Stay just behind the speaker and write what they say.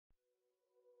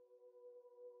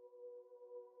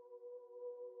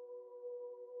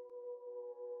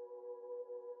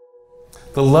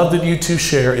The love that you two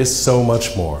share is so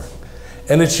much more.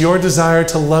 And it's your desire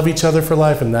to love each other for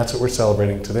life, and that's what we're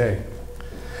celebrating today.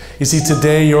 You see,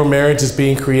 today your marriage is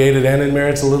being created, and in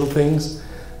marriage, the little things,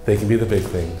 they can be the big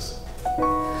things.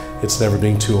 It's never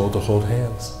being too old to hold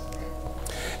hands.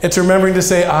 It's remembering to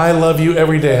say, I love you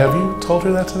every day. Have you told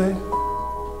her that today?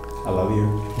 I love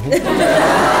you.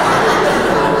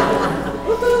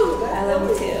 I love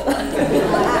you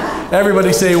too.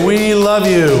 Everybody say, we love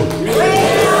you. We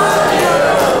love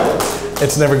you.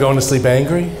 It's never going to sleep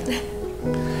angry.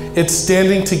 It's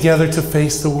standing together to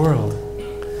face the world.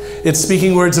 It's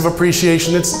speaking words of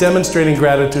appreciation. It's demonstrating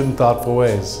gratitude in thoughtful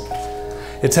ways.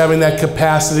 It's having that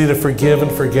capacity to forgive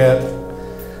and forget,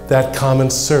 that common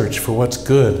search for what's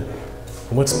good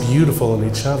and what's beautiful in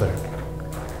each other.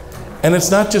 And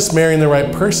it's not just marrying the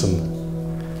right person,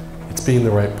 it's being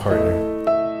the right partner.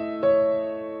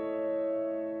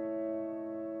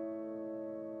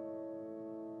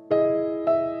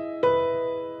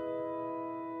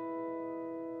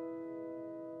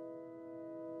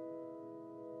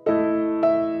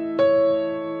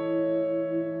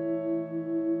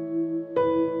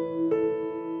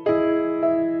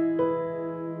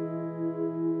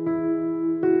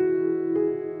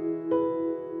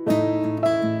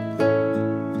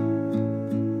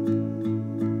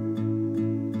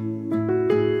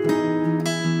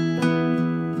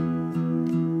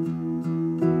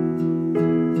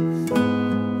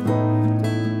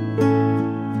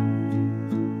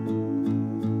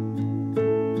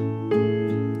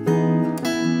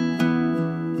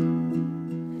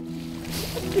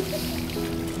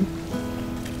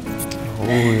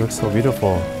 Oh, you look so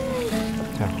beautiful.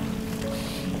 Yeah.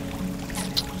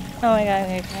 Oh my God, I'm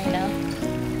gonna cry now.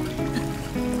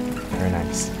 Very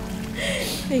nice.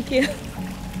 Thank you.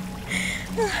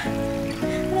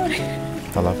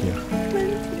 I love you.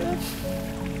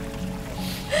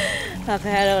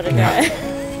 Okay, I don't wanna cry.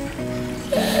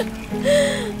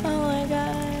 Oh my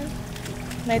God.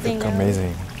 I You think look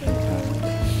amazing.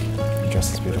 Your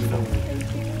dress is beautiful.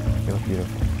 You look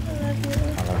beautiful.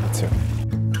 I love you too.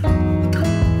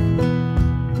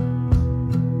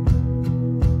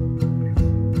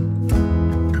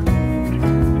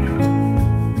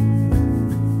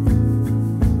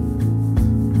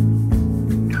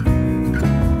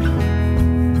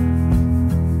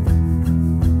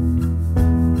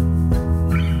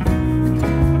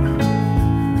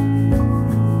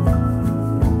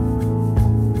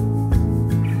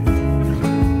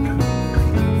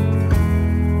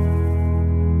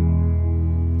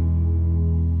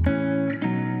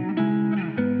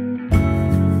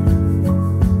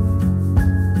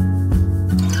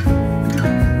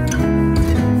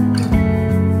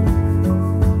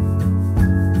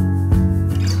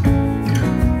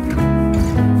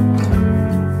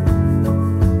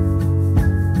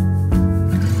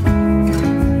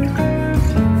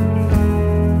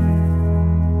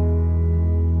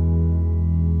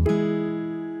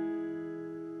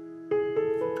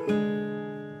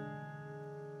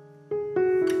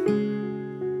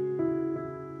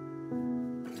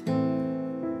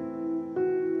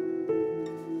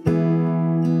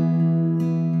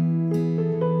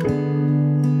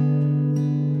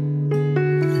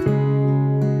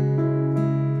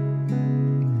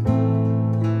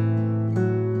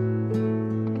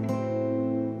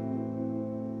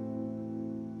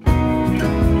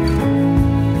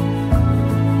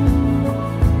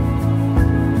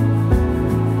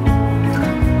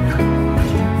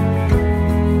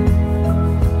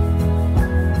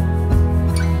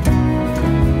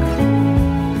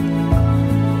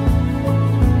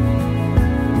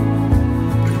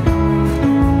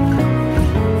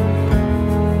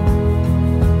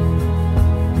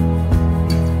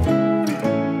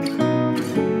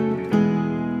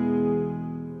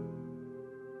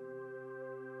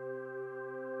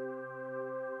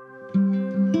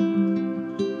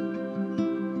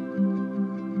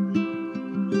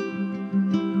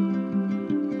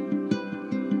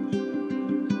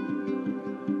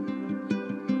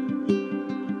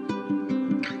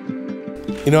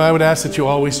 You know, I would ask that you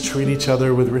always treat each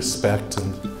other with respect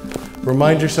and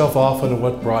remind yourself often of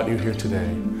what brought you here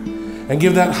today. And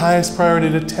give that highest priority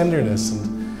to tenderness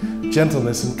and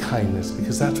gentleness and kindness,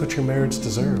 because that's what your marriage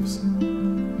deserves.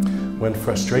 When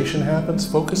frustration happens,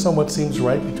 focus on what seems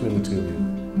right between the two of you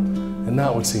and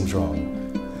not what seems wrong.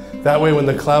 That way, when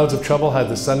the clouds of trouble hide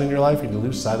the sun in your life and you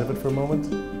lose sight of it for a moment,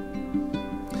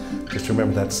 just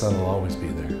remember that sun will always be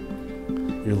there.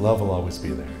 Your love will always be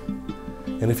there.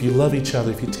 And if you love each other,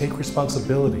 if you take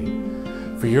responsibility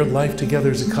for your life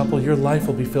together as a couple, your life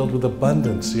will be filled with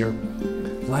abundance. Your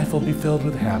life will be filled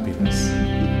with happiness.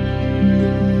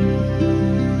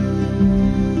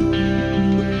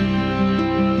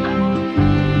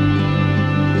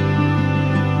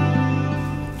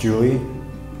 Julie,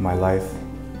 my life,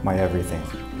 my everything.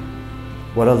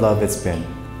 What a love it's been.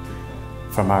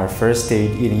 From our first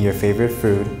date eating your favorite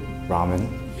food, ramen,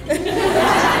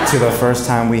 to the first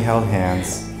time we held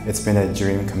hands, it's been a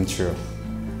dream come true.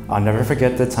 I'll never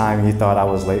forget the time you thought I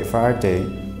was late for our date,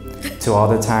 to all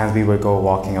the times we would go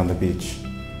walking on the beach.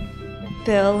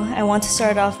 Bill, I want to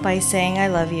start off by saying I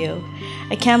love you.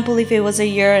 I can't believe it was a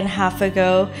year and a half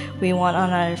ago we went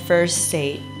on our first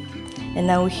date. And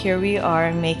now here we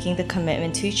are making the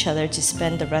commitment to each other to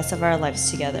spend the rest of our lives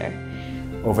together.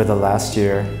 Over the last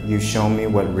year, you've shown me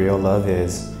what real love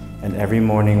is, and every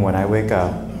morning when I wake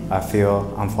up, I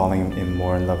feel I'm falling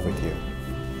more in love with you.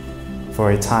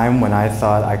 For a time when I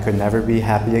thought I could never be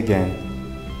happy again,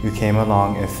 you came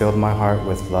along and filled my heart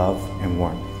with love and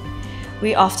warmth.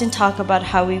 We often talk about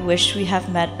how we wish we had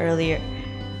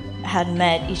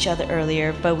met each other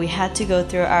earlier, but we had to go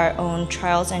through our own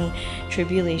trials and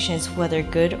tribulations, whether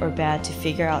good or bad, to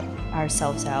figure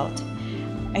ourselves out.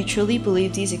 I truly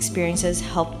believe these experiences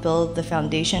helped build the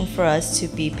foundation for us to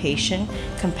be patient,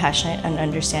 compassionate, and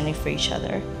understanding for each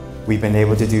other. We've been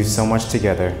able to do so much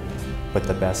together, but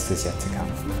the best is yet to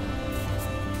come.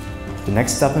 The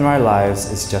next step in our lives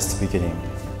is just the beginning.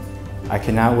 I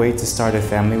cannot wait to start a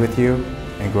family with you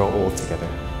and grow old together.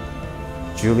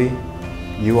 Julie,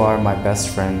 you are my best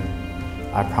friend.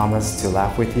 I promise to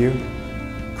laugh with you,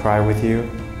 cry with you,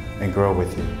 and grow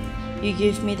with you. You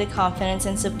give me the confidence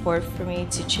and support for me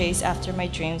to chase after my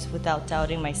dreams without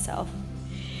doubting myself.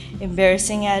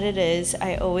 Embarrassing as it is,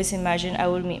 I always imagined I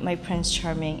would meet my Prince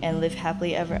Charming and live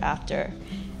happily ever after.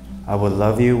 I will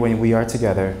love you when we are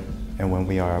together and when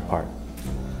we are apart.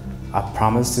 I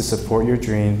promise to support your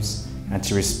dreams and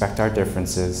to respect our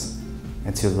differences,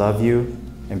 and to love you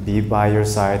and be by your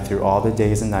side through all the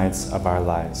days and nights of our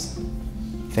lives.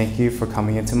 Thank you for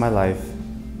coming into my life.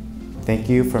 Thank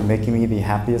you for making me the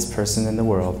happiest person in the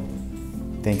world.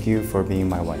 Thank you for being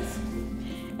my wife.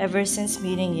 Ever since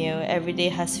meeting you, every day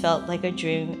has felt like a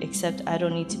dream, except I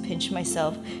don't need to pinch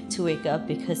myself to wake up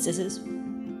because this is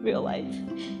real life.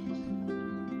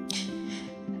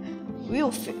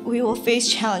 We will face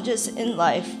challenges in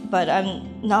life, but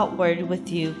I'm not worried with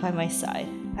you by my side.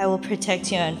 I will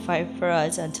protect you and fight for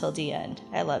us until the end.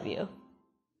 I love you.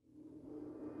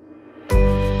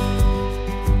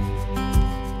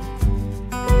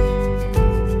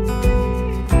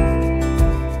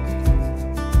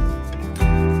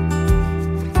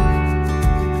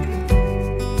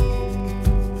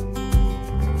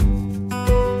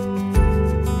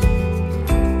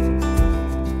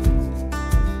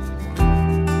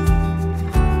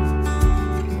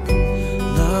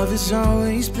 It's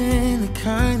always been the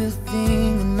kind of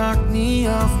thing that knocked me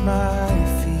off my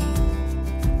feet.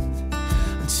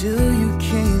 Until you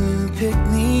came and picked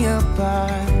me up, I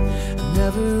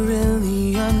never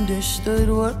really understood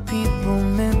what people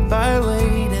meant by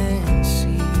wait and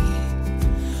see.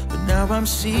 But now I'm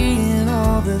seeing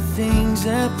all the things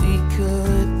that we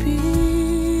could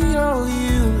be, oh,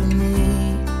 you and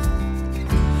me.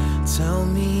 Tell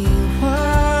me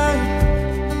why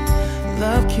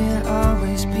love can't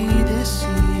always be this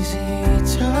easy.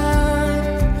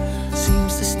 Time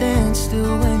seems to stand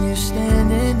still when you're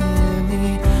standing near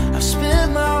me. I've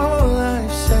spent my whole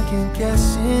life second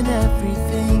guessing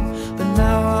everything, but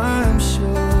now I'm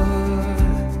sure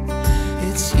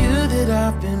it's you that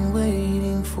I've been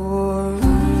waiting for.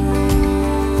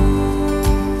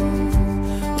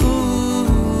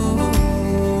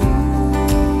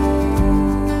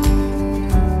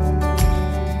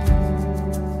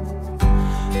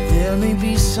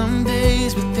 Maybe some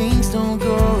days when things don't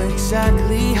go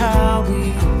exactly how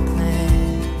we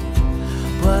planned,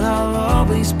 but I'll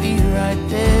always be right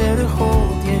there to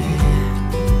hold your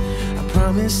hand. I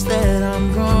promise that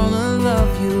I'm gonna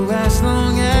love you as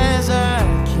long as I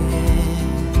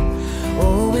can.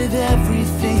 Oh, with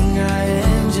everything I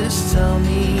am, just tell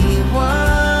me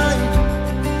why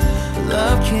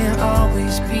love can't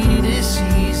always be this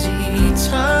easy.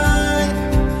 Time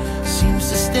seems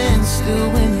to stand still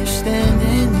when you're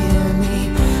standing near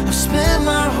me. I've spent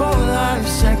my whole life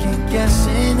second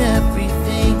guessing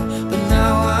everything, but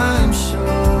now I'm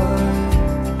sure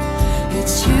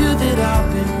it's you that I've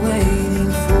been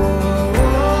waiting for.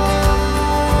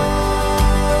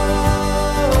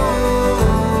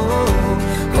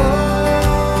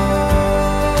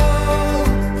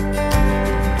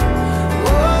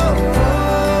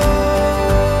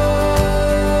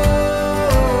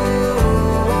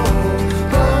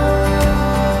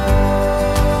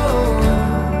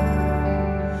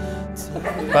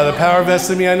 By the power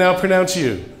vested in me, I now pronounce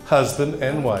you husband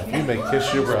and wife. You may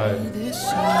kiss your bride. This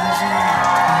season,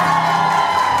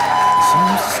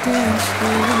 I'm standing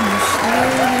still and you're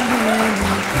standing near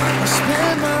me. I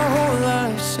spent my whole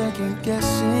life second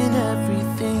guessing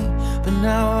everything, but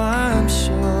now I'm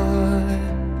sure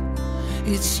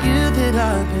it's you that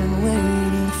I've been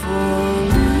waiting for.